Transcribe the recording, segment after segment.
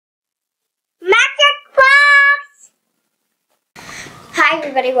Hi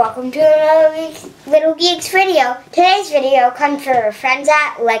everybody, welcome to another Little Geeks video. Today's video comes from our friends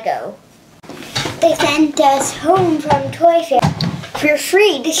at LEGO. They sent us home from Toy Fair for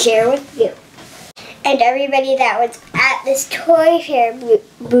free to share with you. And everybody that was at this Toy Fair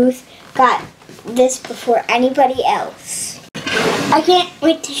booth got this before anybody else. I can't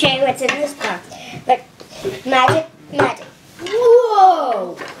wait to show you what's in this box. But magic.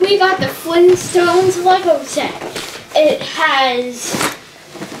 Whoa! We got the Flintstones LEGO set. It has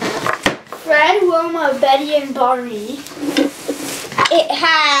Fred, Wilma, Betty, and Barney. It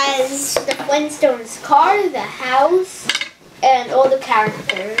has the Flintstones car, the house, and all the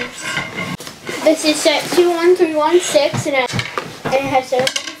characters. This is set 21316 and it has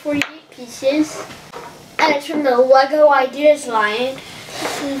 748 pieces. And it's from the LEGO Ideas line,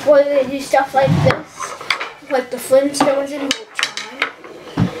 where they do stuff like this, like the Flintstones and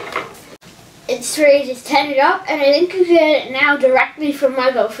it's ready to stand it up, and I think you can get it now directly from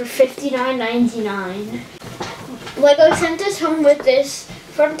LEGO for $59.99. LEGO sent us home with this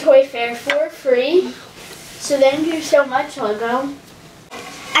from Toy Fair for free, so thank you so much, LEGO.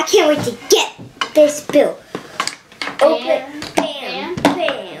 I can't wait to get this built. Open, bam.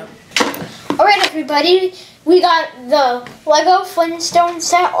 Alright everybody, we got the LEGO Flintstone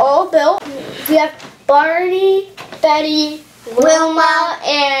set all built. We have Barney, Betty, Wilma,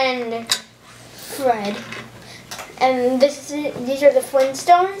 and Fred. And these are the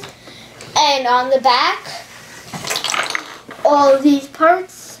Flintstones. And on the back, all of these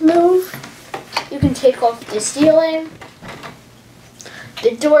parts move. You can take off the ceiling.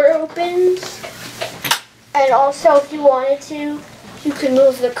 The door opens. And also, if you wanted to, you can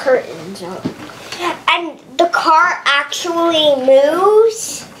move the curtains up. And the car actually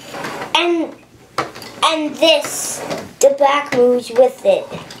moves. And the back moves with it.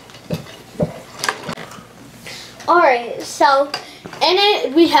 Alright, so in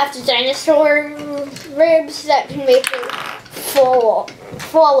it we have the dinosaur ribs that can make it fall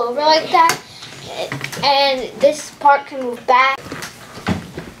over like that. And this part can move back.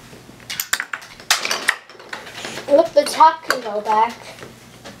 Look, the top can go back.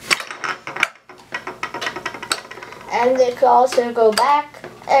 And it can also go back.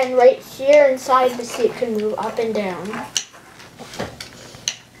 And right here inside the seat can move up and down.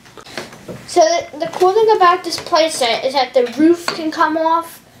 So the cool thing about this playset is that the roof can come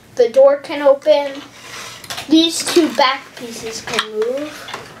off, the door can open, these two back pieces can move,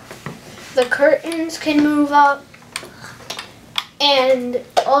 the curtains can move up, and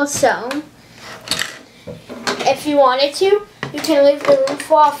also, if you wanted to, you can leave the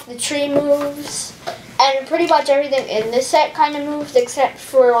roof off, the tree moves, and pretty much everything in this set kind of moves except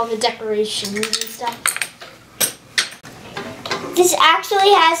for all the decorations and stuff. This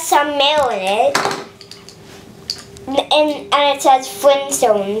actually has some mail in it, and it says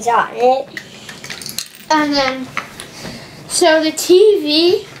Flintstones on it. And then, so the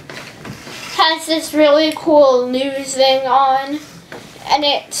TV has this really cool news thing on, and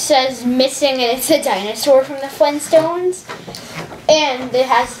it says missing, and it's a dinosaur from the Flintstones. And it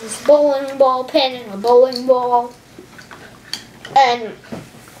has this bowling ball pin and a bowling ball. And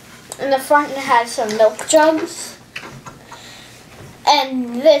in the front it has some milk jugs.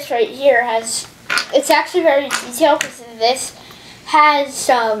 And this right here it's actually very detailed because this has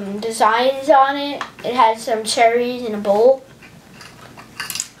some designs on it. It has some cherries in a bowl.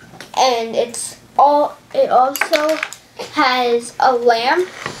 And it also has a lamp.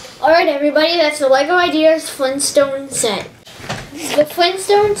 Alright everybody, that's the LEGO Ideas Flintstone set. The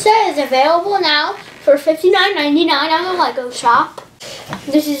Flintstone set is available now for $59.99 on the LEGO shop.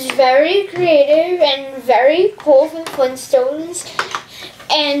 This is very creative and very cool for the Flintstones.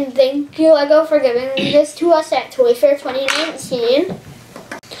 And thank you, LEGO, for giving this to us at Toy Fair 2019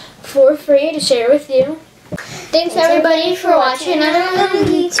 for free to share with you. Thanks everybody for watching another Little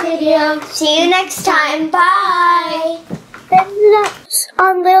Geeks video. See you next time. Bye. Visit us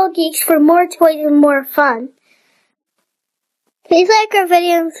on Little Geeks for more toys and more fun. Please like our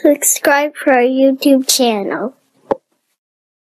video and subscribe for our YouTube channel.